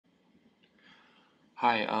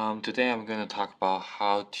Hi, today I'm going to talk about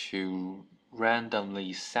how to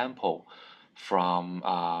randomly sample from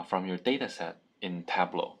your dataset in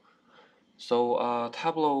Tableau. So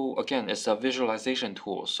Tableau again is a visualization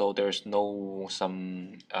tool, so there's no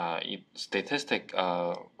some statistic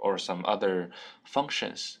or some other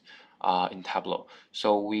functions in Tableau.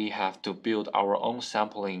 So we have to build our own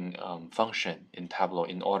sampling function in Tableau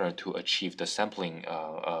in order to achieve the sampling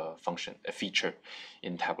function feature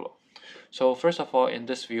in Tableau. So first of all, in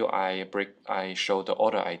this view, I show the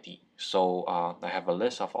order ID. So I have a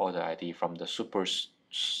list of order ID from the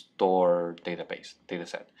Superstore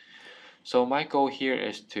dataset. So my goal here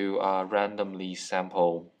is to randomly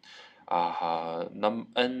sample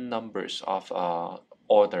n numbers of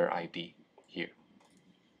order ID here.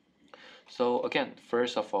 So again,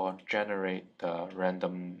 first of all, generate a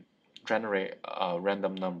random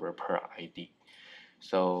number per ID.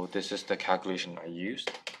 So this is the calculation I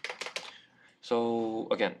used. So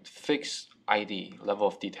again, fix ID level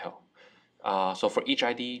of detail. So for each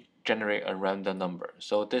ID, generate a random number.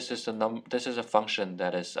 So this is a function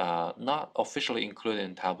that is not officially included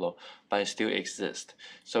in Tableau, but it still exists.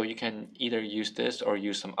 So you can either use this or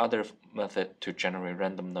use some other method to generate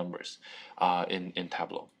random numbers in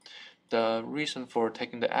Tableau. The reason for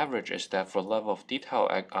taking the average is that for level of detail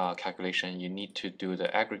calculation, you need to do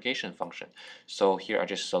the aggregation function. So here I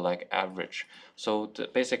just select average. So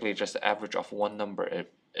basically just the average of one number,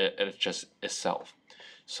 it just itself.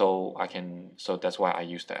 So that's why I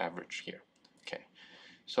use the average here. Okay,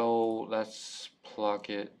 so let's plug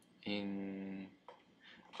it in.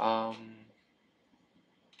 Okay,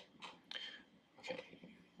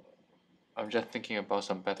 I'm just thinking about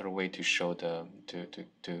some better way to show to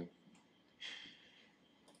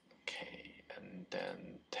okay, and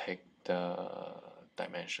then take the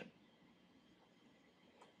dimension.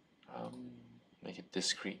 Make it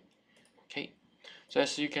discrete. Okay, so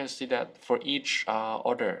as you can see that for each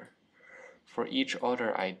order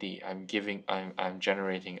ID, I'm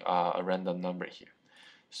generating a random number here.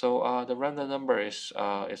 So the random number is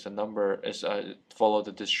a number is follow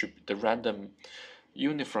the random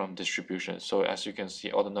uniform distribution. So as you can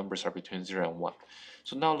see, all the numbers are between 0 and 1.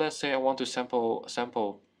 So now let's say I want to sample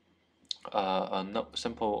sample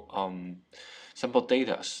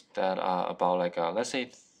data that are about like let's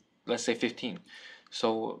say 15,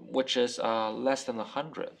 so which is less than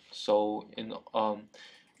 100. So in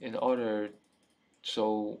order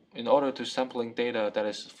to sampling data that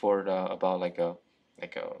is for the about like a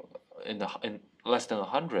in less than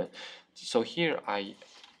 100, so here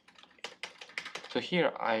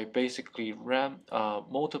I basically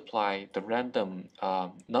multiply the random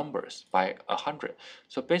numbers by 100.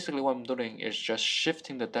 So basically what I'm doing is just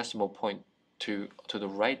shifting the decimal point to the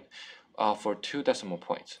right for 2 decimal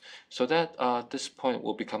points. So that this point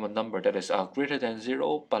will become a number that is greater than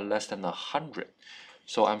 0 but less than 100.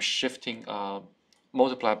 So I'm shifting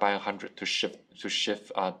multiply by 100 to shift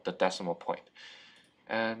the decimal point.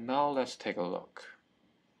 And now let's take a look.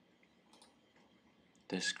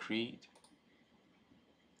 Discrete.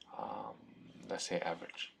 Let's say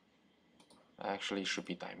average. Actually should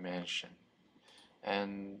be dimension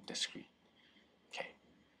and discrete. Okay.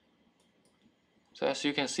 So as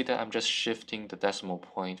you can see that I'm just shifting the decimal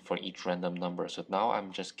point for each random number. So now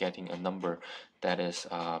I'm just getting a number that is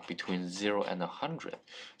between 0 and 100.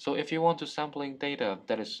 So if you want to sampling data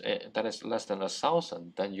that is less than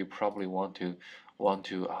 1,000, then you probably want to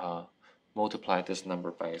multiply this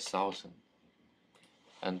number by 1,000,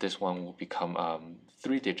 and this one will become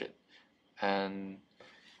 3-digit. And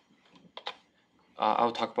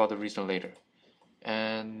I'll talk about the reason later.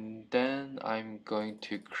 And then I'm going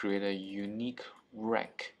to create a unique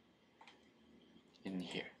rec in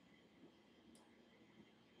here.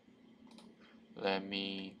 Let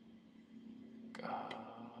me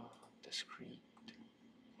discrete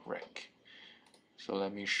rec. So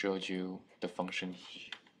let me show you the function here.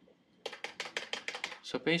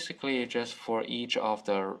 So basically, just for each of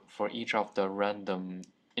the random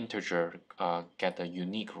integer, get a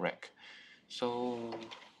unique rec. So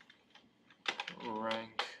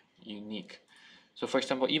rank unique. So for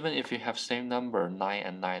example, even if you have same number 9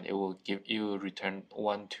 and 9, it will return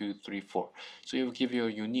 1, 2, 3, 4. So it will give you a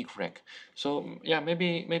unique rank. So yeah,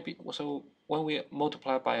 maybe so when we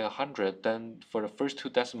multiply by 100, then for the first 2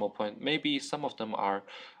 decimal point, maybe some of them are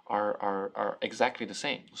exactly the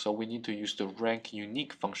same. So we need to use the rank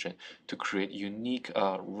unique function to create unique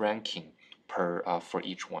ranking per for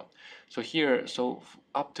each one. So here,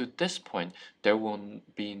 up to this point, there will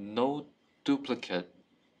be no duplicate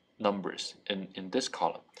numbers in this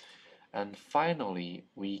column. And finally,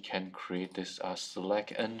 we can create this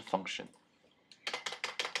select n function.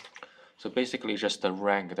 So basically just the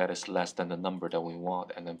rank that is less than the number that we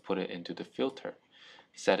want, and then put it into the filter,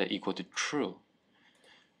 set it equal to true,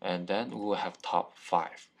 and then we will have top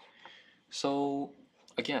 5. So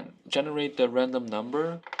again, generate the random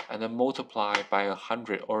number and then multiply by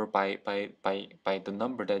 100 or by the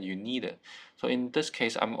number that you needed. So in this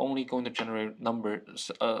case, I'm only going to generate number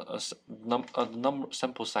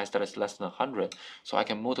sample size that is less than 100, so I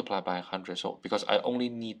can multiply by 100. So because I only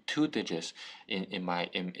need 2 digits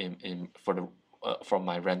for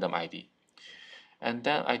my random ID. And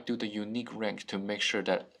then I do the unique rank to make sure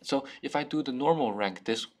that, so if I do the normal rank,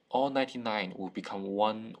 this all 99 will become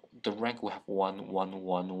 1, the rank will have 1 1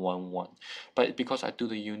 1 1 1. But because I do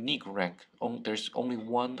the unique rank, there's only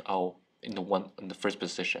one O in the first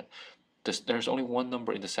position, there's only one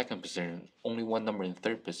number in the second position, only one number in the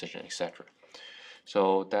third position, etc.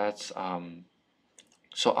 So that's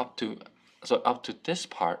so up to this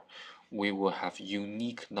part, we will have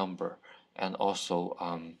unique number, and also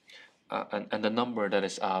and the number that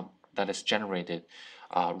is generated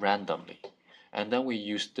randomly, and then we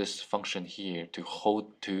use this function here to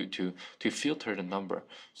filter the number,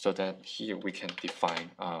 so that here we can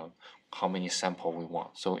define how many sample we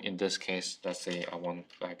want. So in this case, let's say I want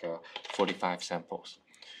like 45 samples.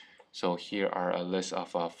 So here are a list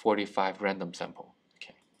of 45 random sample.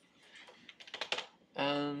 Okay.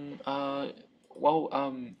 And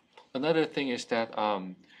another thing is that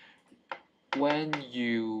when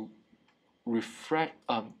you refresh,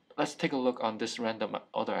 let's take a look on this random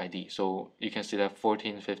order ID. So you can see that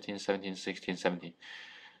 14, 15, 17, 16, 17.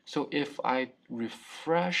 So if I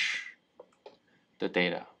refresh the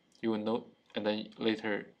data, you will note, and then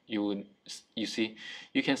later you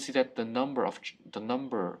can see that the number of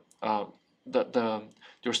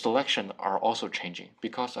your selection are also changing,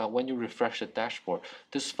 because when you refresh the dashboard,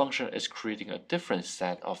 this function is creating a different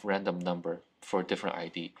set of random number for different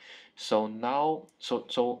ID. So now,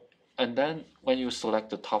 and then when you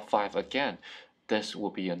select the top 5 again, this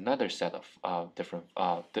will be another set of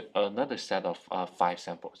another set of 5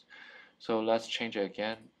 samples. So let's change it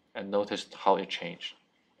again and notice how it changed.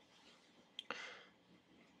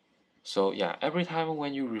 So yeah, every time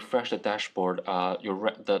when you refresh the dashboard,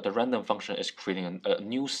 the random function is creating a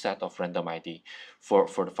new set of random ID for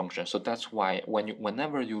the function. So that's why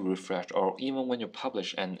whenever you refresh, or even when you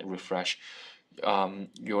publish and refresh,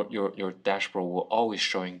 your dashboard will always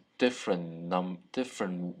showing different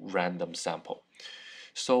random sample.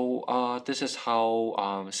 So this is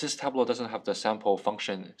how, since Tableau doesn't have the sample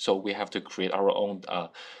function, so we have to create our own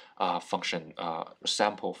function,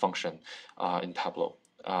 sample function in Tableau.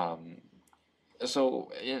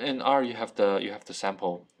 So in R you have the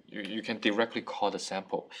sample. You can directly call the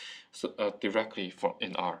sample, so directly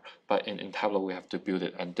in R. But in Tableau we have to build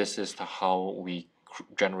it, and this is how we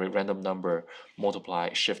generate random number,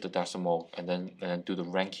 multiply, shift the decimal, and then do the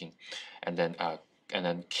ranking, and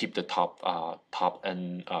then keep the top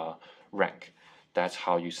n rank. That's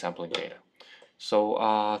how you sampling data. So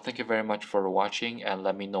thank you very much for watching, and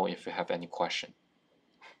let me know if you have any question.